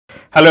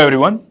Hello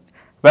everyone,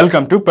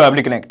 welcome to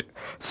Pabbly Connect.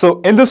 So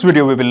in this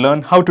video we will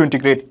learn how to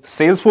integrate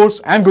Salesforce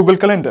and Google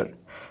Calendar.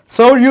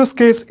 So our use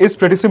case is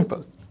pretty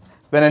simple.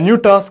 When a new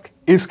task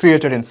is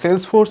created in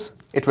Salesforce,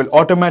 it will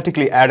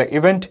automatically add an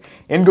event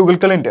in Google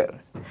Calendar.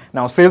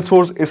 Now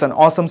Salesforce is an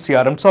awesome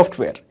CRM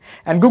software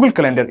and Google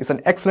Calendar is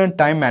an excellent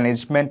time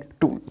management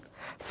tool.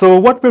 So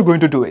what we're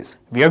going to do is,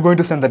 we are going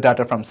to send the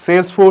data from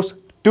Salesforce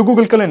to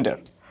Google Calendar.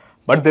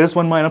 But there is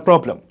one minor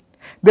problem.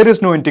 There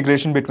is no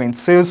integration between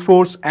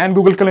Salesforce and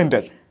Google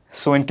Calendar.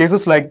 So in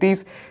cases like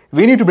these,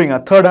 we need to bring a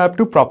third app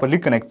to properly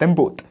connect them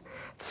both.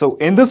 So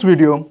in this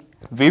video,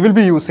 we will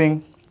be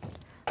using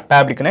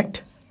Pabbly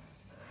Connect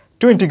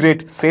to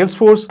integrate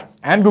Salesforce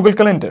and Google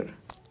Calendar.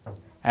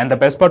 And the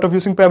best part of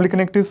using Pabbly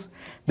Connect is,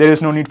 there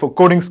is no need for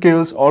coding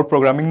skills or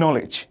programming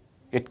knowledge.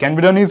 It can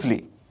be done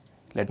easily.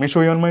 Let me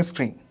show you on my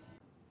screen.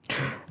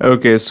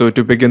 Okay, so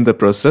to begin the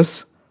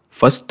process,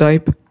 first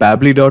type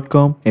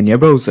pabbly.com in your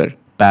browser.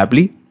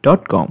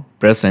 Pabbly.com.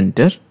 Press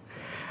enter.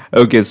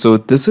 Okay, so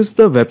this is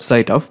the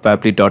website of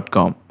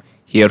pabbly.com.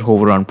 Here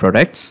hover on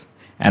products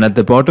and at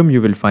the bottom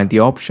you will find the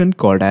option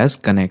called as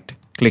connect.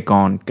 Click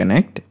on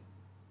connect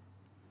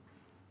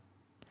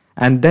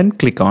and then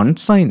click on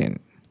sign in.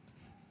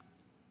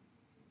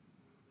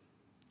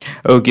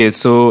 Okay,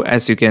 so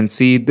as you can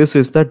see, this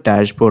is the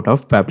dashboard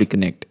of Pabbly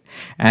Connect.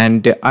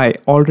 And I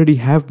already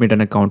have made an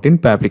account in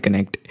Pabbly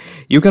Connect.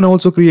 You can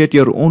also create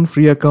your own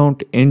free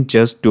account in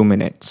just 2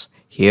 minutes.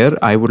 Here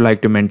I would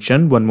like to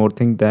mention one more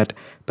thing, that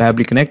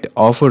Pabbly Connect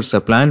offers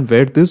a plan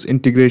where this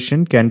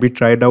integration can be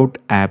tried out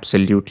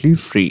absolutely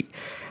free.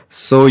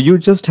 So you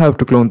just have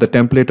to clone the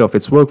template of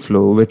its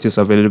workflow, which is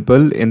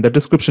available in the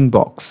description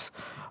box.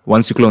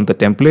 Once you clone the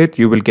template,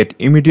 you will get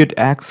immediate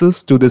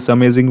access to this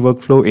amazing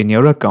workflow in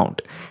your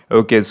account.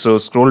 Okay, so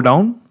scroll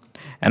down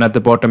and at the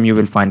bottom you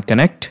will find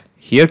connect.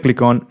 Here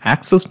click on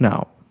access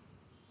now.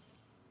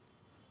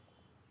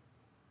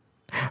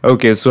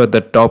 Okay, so at the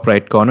top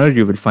right corner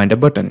you will find a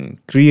button,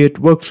 create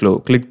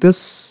workflow. Click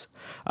this.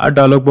 A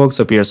dialog box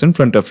appears in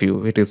front of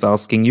you. It is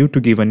asking you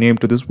to give a name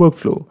to this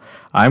workflow.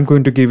 I'm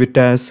going to give it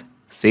as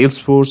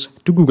Salesforce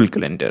to Google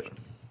Calendar.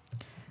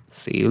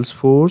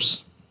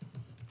 Salesforce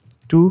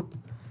to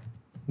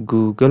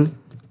Google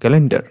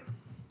Calendar.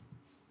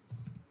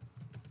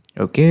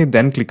 Okay,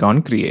 then click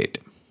on create.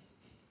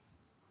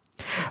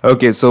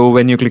 Okay, so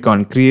when you click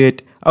on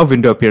create, a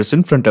window appears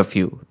in front of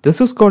you.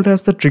 This is called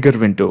as the trigger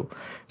window.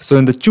 So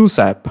in the choose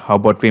app, how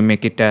about we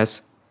make it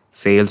as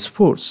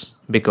Salesforce,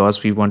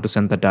 because we want to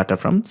send the data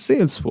from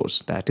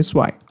Salesforce. That is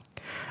why.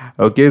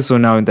 Okay, so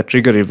now in the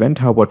trigger event,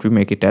 how about we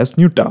make it as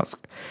new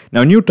task?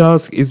 Now new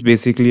task is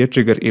basically a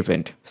trigger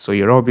event. So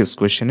your obvious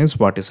question is,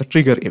 what is a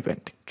trigger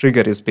event?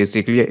 Trigger is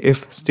basically a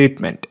if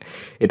statement.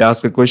 It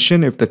asks a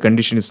question: if the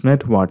condition is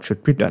met, what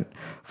should be done?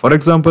 For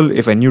example,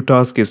 if a new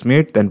task is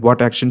made, then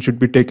what action should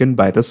be taken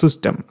by the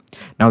system?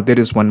 Now there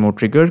is one more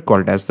trigger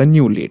called as the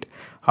new lead.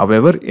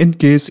 However, in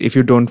case if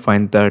you don't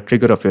find the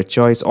trigger of your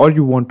choice or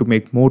you want to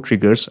make more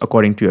triggers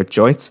according to your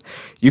choice,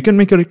 you can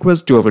make a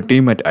request to our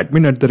team at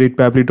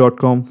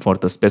admin@pabbly.com for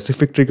the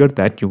specific trigger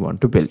that you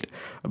want to build.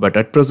 But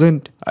at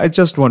present, I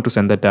just want to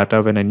send the data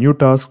when a new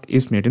task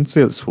is made in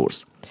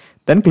Salesforce.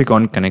 Then click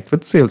on connect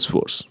with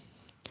Salesforce.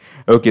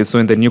 Okay, so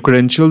in the new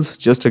credentials,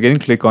 just again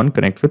click on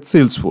connect with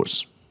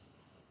Salesforce.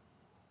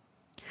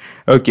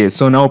 Okay,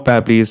 so now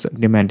Pabbly is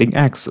demanding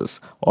access.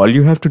 All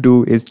you have to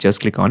do is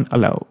just click on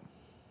allow.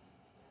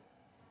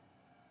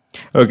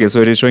 Okay,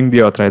 so it is showing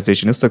the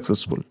authorization is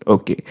successful.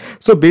 Okay,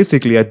 so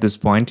basically at this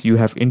point you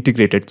have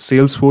integrated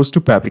Salesforce to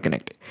Pabbly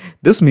Connect.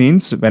 This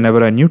means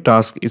whenever a new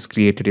task is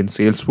created in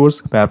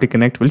Salesforce, Pabbly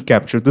Connect will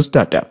capture this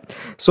data.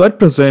 So at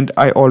present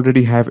I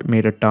already have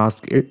made a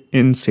task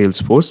in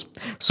Salesforce.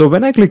 So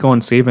when I click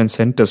on save and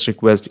send test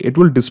request, it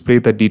will display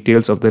the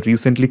details of the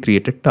recently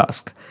created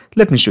task.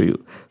 Let me show you.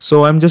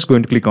 So I'm just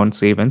going to click on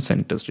save and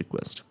send test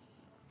request.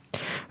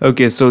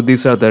 Okay, so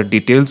these are the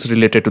details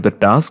related to the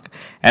task.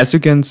 As you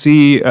can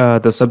see,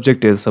 the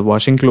subject is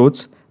washing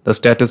clothes, the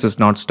status is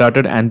not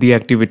started, and the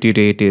activity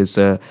date is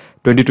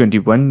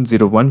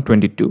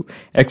 2021-01-22.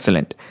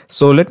 Excellent.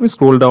 So let me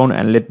scroll down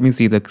and let me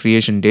see the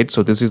creation date.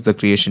 So this is the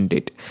creation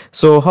date.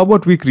 So how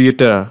about we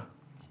create a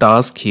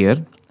task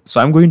here?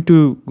 So I'm going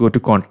to go to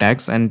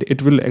contacts and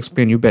it will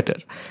explain you better.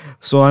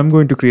 So I'm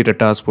going to create a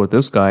task for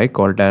this guy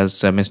called as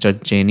Mr.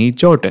 Jenny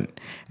Jordan,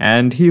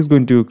 and he is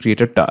going to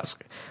create a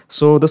task.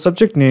 So the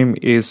subject name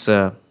is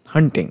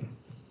hunting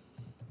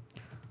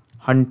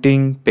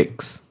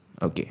pigs.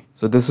 Okay,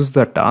 so this is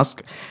the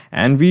task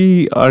and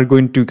we are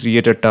going to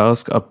create a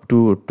task up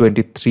to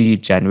 23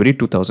 January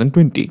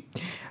 2020.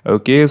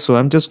 Okay, so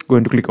I'm just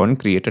going to click on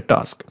create a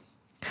task.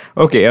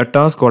 Okay, a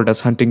task called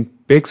as hunting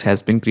pigs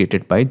has been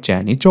created by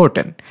Jenny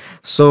Jordan.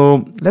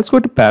 So let's go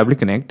to Pabbly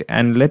Connect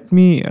and let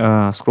me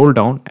scroll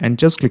down and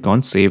just click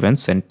on save and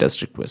send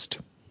test request.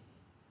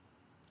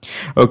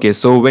 Okay,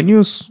 so when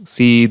you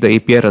see the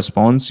API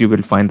response, you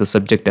will find the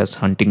subject as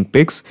hunting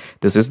pigs.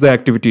 This is the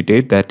activity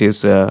date, that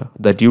is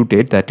the due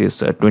date, that is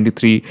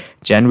 23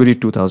 January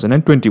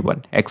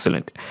 2021.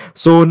 Excellent.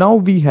 So now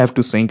we have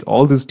to sync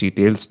all these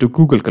details to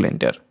Google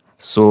Calendar.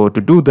 So to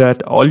do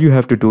that, all you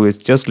have to do is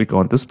just click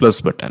on this plus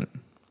button.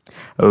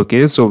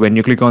 Okay, so when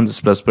you click on this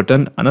plus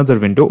button, another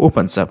window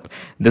opens up.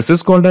 This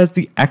is called as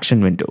the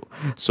action window.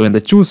 So in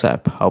the choose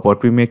app, how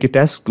about we make it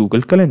as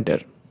Google Calendar?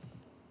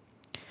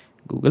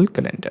 Google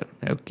Calendar.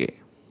 Okay.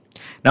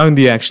 Now in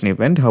the action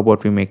event, how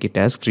about we make it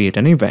as create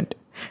an event?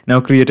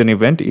 Now create an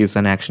event is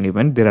an action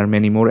event. There are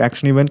many more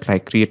action events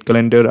like create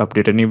calendar,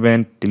 update an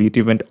event, delete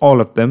event.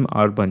 All of them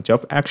are a bunch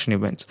of action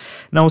events.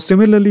 Now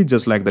similarly,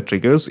 just like the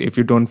triggers, if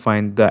you don't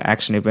find the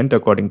action event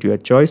according to your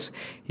choice,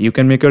 you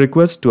can make a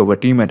request to our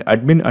team at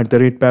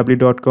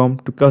admin@pabbly.com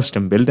to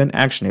custom build an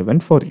action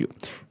event for you.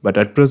 But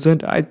at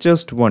present, I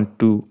just want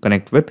to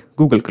connect with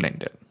Google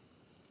Calendar.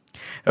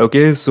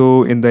 Okay,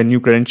 so in the new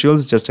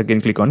credentials, just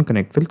again click on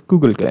connect with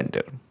Google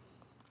Calendar.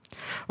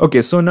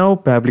 Okay, so now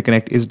Pabbly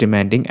Connect is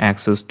demanding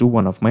access to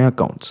one of my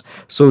accounts.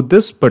 So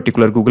this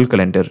particular Google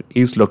Calendar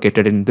is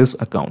located in this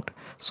account.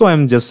 So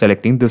I'm just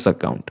selecting this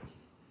account.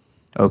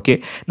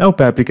 Okay, now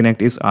Pabbly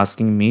Connect is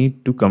asking me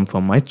to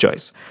confirm my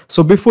choice.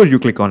 So before you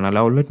click on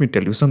allow, let me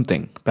tell you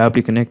something.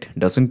 Pabbly Connect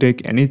doesn't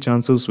take any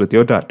chances with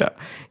your data.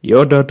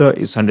 Your data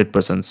is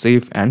 100%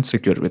 safe and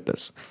secure with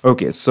us.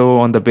 Okay, so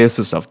on the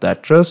basis of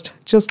that trust,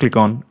 just click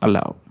on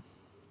allow.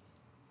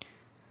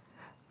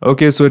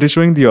 Okay, so it is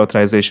showing the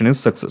authorization is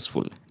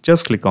successful.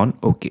 Just click on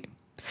OK.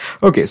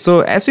 Okay,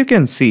 so as you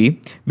can see,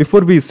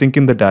 before we sync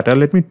in the data,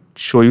 let me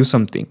show you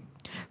something.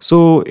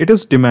 So it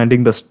is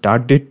demanding the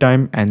start date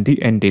time and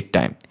the end date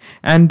time.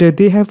 And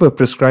they have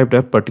prescribed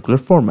a particular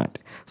format.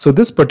 So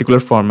this particular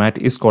format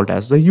is called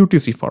as the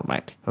UTC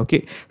format.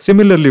 Okay,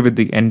 similarly with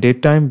the end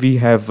date time, we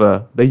have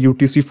the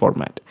UTC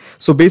format.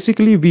 So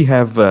basically we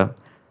have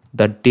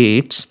the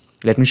dates.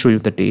 Let me show you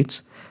the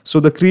dates. So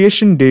the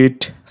creation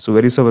date, so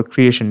where is our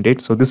creation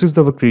date? So this is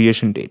our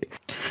creation date.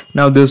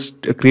 Now this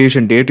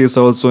creation date is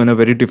also in a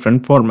very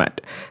different format.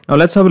 Now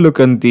let's have a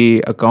look on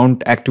the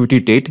account activity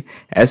date.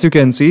 As you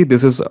can see,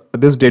 this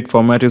date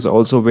format is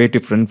also very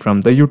different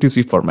from the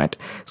UTC format.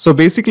 So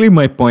basically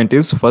my point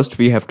is, first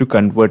we have to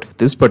convert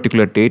this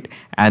particular date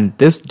and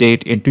this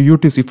date into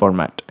UTC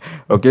format.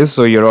 Okay,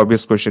 so your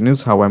obvious question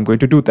is how I'm going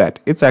to do that.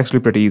 It's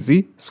actually pretty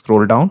easy.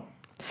 Scroll down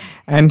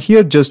and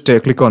here just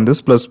click on this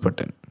plus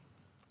button.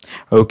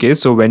 Okay,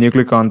 so when you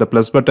click on the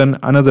plus button,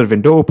 another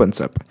window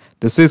opens up.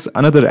 This is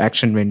another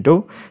action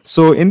window.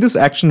 So in this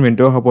action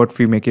window, how about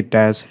we make it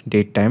as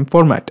date time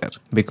formatter,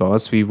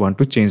 because we want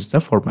to change the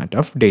format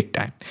of date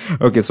time.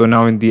 Okay, so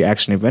now in the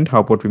action event, how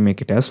about we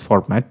make it as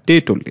format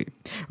date only.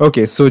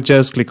 Okay, so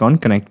just click on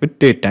connect with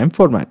date time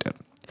formatter.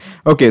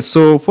 Okay,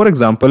 so for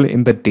example,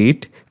 in the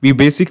date, we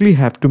basically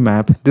have to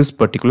map this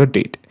particular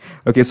date.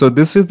 Okay, so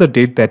this is the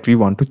date that we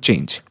want to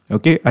change.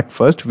 Okay, at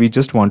first we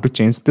just want to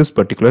change this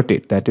particular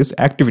date, that is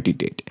activity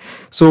date.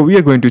 So we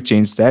are going to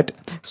change that.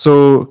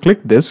 So click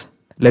this.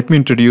 Let me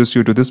introduce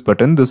you to this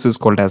button. This is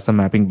called as the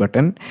mapping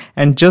button,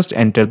 and just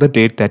enter the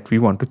date that we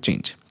want to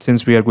change.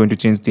 Since we are going to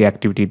change the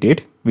activity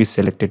date, we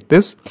selected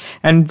this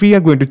and we are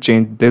going to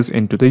change this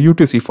into the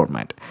UTC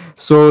format.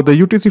 So the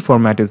UTC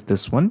format is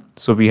this one.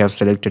 So we have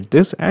selected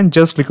this and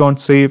just click on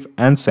save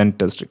and send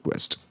test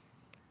request.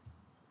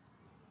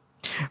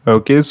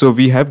 Okay, so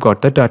we have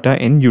got the data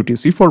in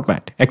UTC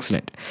format.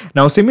 Excellent.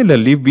 Now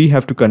similarly, we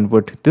have to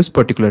convert this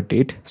particular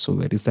date. So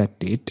where is that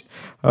date?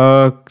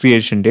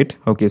 Creation date.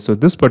 Okay, so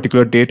this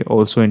particular date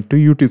also into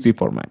UTC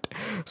format.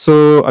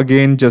 So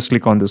again, just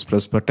click on this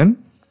plus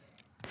button.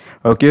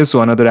 Okay,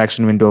 so another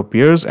action window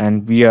appears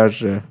and we are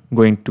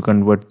going to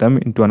convert them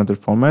into another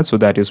format. So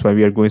that is why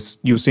we are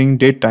using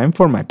date time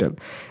formatter.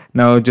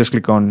 Now just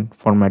click on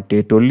format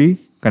date only,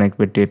 connect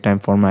with date time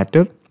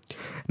formatter.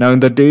 Now in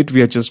the date,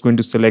 we are just going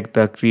to select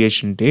the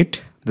creation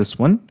date, this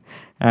one,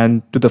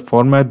 and to the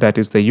format, that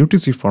is the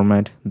UTC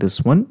format,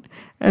 this one,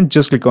 and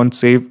just click on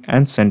save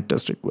and send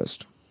test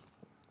request.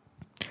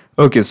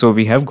 Okay, so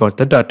we have got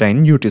the data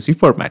in UTC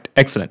format.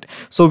 Excellent.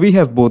 So we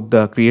have both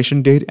the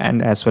creation date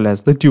and as well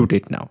as the due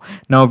date now.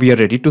 Now we are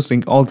ready to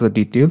sync all the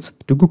details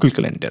to Google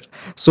Calendar.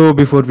 So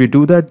before we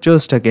do that,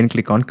 just again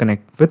click on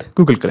connect with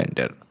Google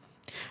Calendar.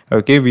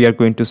 Okay, we are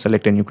going to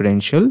select a new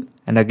credential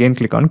and again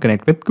click on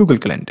connect with Google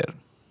Calendar.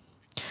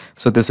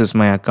 So this is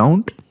my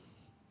account.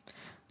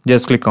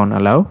 Just click on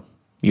allow.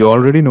 You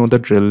already know the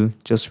drill,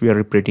 just we are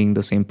repeating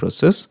the same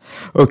process.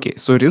 Okay,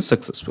 so it is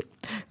successful.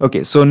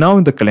 Okay, so now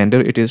in the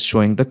calendar, it is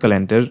showing the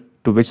calendar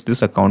to which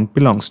this account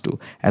belongs to.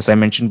 As I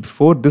mentioned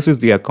before, this is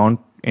the account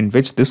in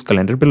which this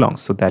calendar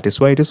belongs. So that is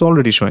why it is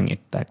already showing it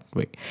that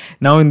way.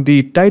 Now in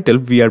the title,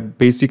 we are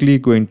basically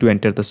going to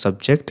enter the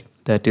subject,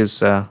 that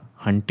is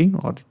hunting,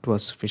 or it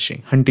was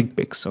fishing, hunting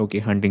pigs. Okay,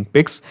 hunting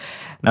pigs.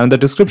 Now in the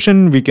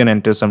description, we can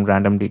enter some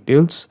random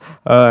details.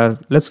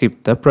 Let's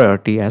keep the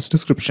priority as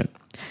description.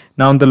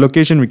 Now in the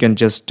location, we can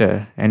just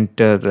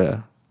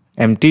enter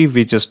empty.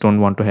 We just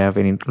don't want to have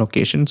any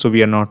location, so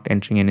we are not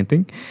entering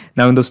anything.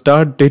 Now in the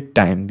start date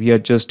time, we are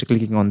just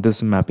clicking on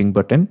this mapping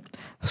button,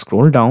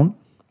 scroll down.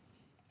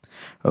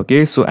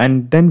 Okay, so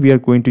and then we are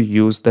going to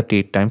use the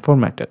date time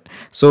formatter.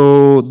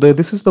 So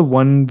this is the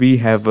one we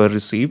have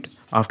received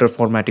after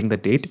formatting the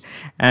date,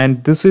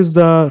 and this is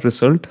the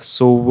result.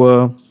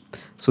 So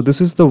So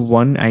this is the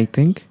one, I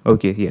think.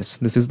 Okay, yes,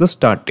 this is the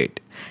start date.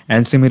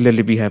 And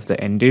similarly, we have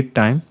the end date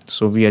time.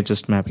 So we are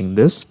just mapping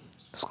this.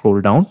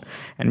 Scroll down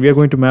and we are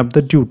going to map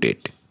the due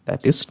date,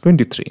 that is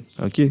 23.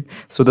 Okay,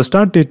 so the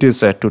start date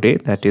is today,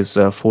 that is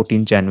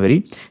 14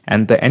 January,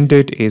 and the end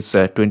date is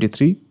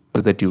 23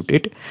 is the due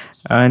date.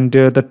 And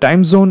the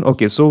time zone,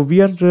 okay, so we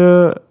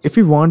are if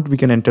we want, we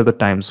can enter the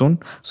time zone.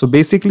 So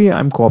basically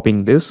I'm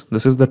copying this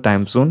is the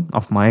time zone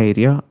of my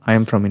area. I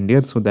am from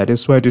India, so that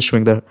is why it is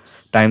showing the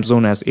time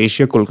zone as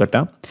Asia,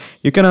 Kolkata.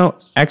 You can now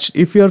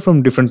actually, if you are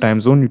from different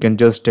time zone, you can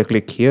just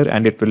click here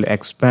and it will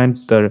expand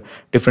the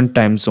different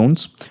time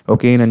zones,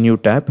 okay, in a new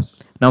tab.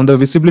 Now the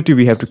visibility,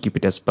 we have to keep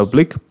it as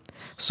public.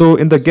 So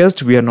in the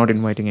guest, we are not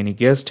inviting any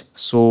guest,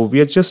 so we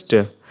are just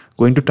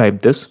going to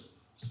type this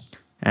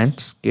and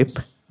skip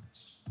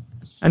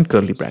and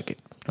curly bracket.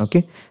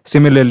 Okay,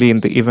 similarly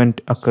in the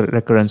event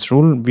recurrence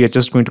rule, we are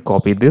just going to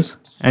copy this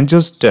and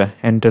just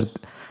enter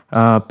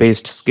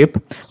paste skip.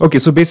 Okay,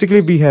 so basically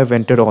we have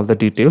entered all the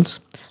details,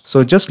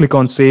 so just click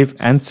on save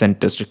and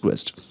send test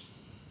request.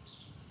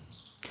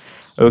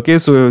 Okay,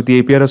 so the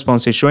API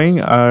response is showing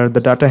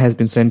the data has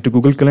been sent to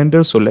Google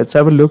Calendar. So let's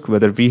have a look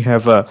whether we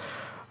have a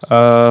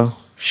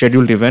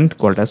scheduled event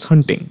called as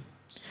hunting.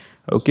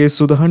 Okay,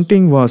 so the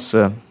hunting was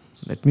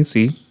let me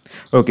see.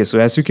 Okay, so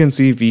as you can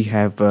see, we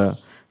have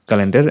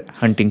calendar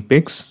hunting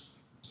pics.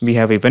 We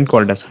have event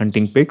called as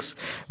hunting pics.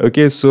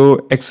 Okay,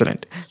 so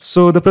excellent.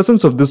 So the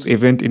presence of this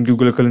event in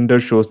Google Calendar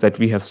shows that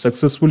we have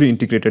successfully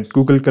integrated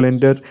Google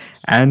Calendar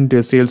and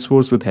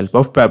Salesforce with help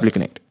of Pabbly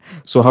Connect.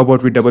 So how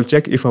about we double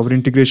check if our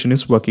integration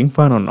is working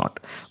fine or not.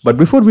 But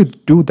before we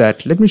do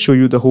that, let me show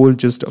you the whole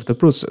gist of the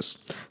process.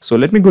 So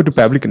let me go to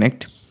Pabbly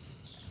Connect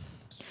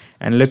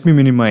and let me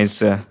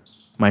minimize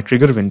my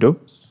trigger window.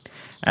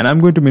 And I'm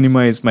going to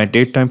minimize my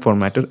date time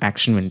formatter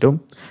action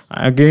window.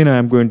 Again,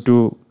 I'm going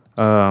to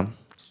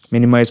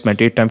minimize my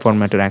date time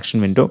formatter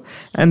action window,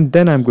 and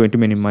then I'm going to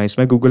minimize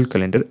my Google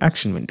Calendar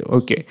action window.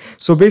 Okay,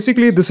 so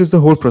basically this is the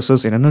whole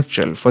process in a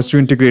nutshell. First you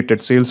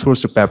integrated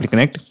Salesforce to Pabbly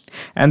Connect,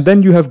 and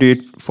then you have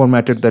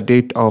formatted the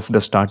date of the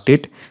start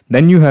date.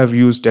 Then you have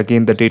used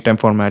again the date time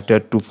formatter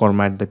to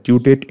format the due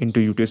date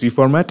into UTC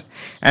format,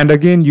 and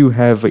again you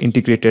have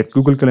integrated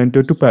Google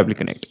Calendar to Pabbly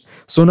Connect.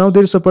 So now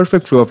there is a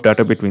perfect flow of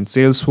data between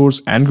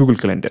Salesforce and Google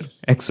Calendar.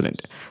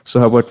 Excellent. So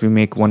how about we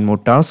make one more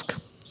task?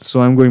 So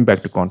I'm going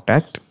back to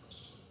contact.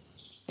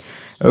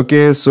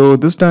 Okay, so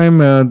this time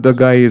the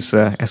guy is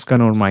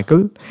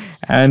𝗪𝗵𝘆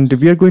and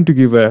we are going to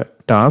give a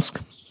task.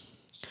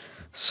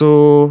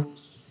 So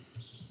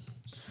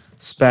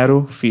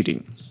sparrow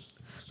feeding.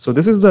 So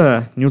this is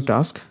the new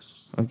task.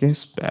 Okay,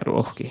 sparrow.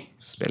 Okay,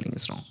 spelling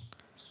is wrong.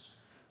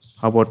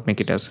 How about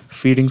make it as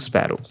feeding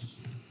sparrow?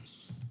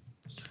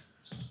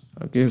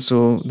 Okay,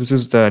 so this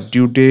is the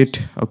due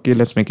date. Okay,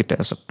 let's make it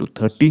as up to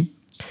 30.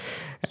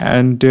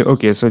 And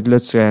okay, so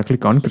let's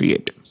click on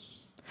create.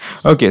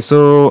 Okay,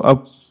 so a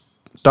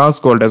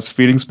task called as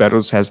feeding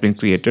sparrows has been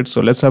created.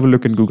 So let's have a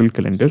look in Google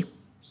Calendar.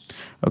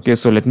 Okay,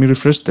 so let me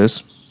refresh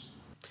this.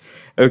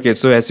 Okay,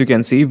 so as you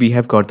can see, we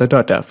have got the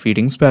data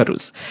feeding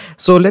sparrows.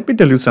 So let me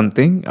tell you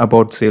something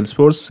about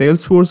Salesforce.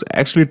 Salesforce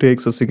actually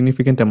takes a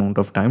significant amount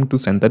of time to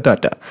send the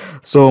data.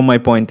 So my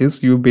point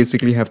is, you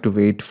basically have to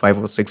wait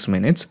 5 or 6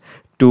 minutes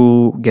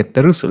to get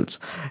the results.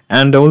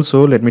 And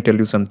also let me tell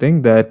you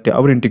something, that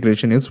our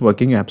integration is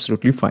working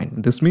absolutely fine.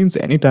 This means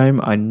anytime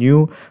a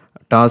new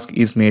task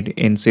is made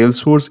in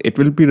Salesforce, it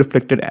will be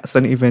reflected as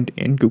an event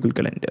in Google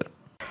Calendar.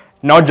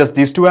 Not just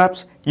these two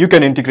apps, you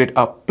can integrate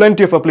up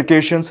plenty of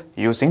applications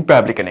using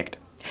Pabbly Connect.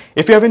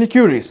 If you have any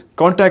queries,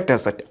 contact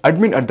us at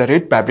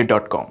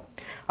admin@pabbly.com.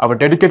 Our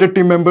dedicated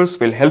team members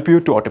will help you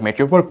to automate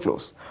your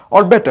workflows.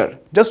 Or better,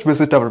 just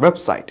visit our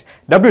website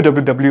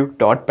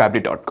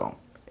www.pabbly.com.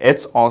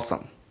 It's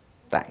awesome.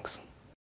 Thanks.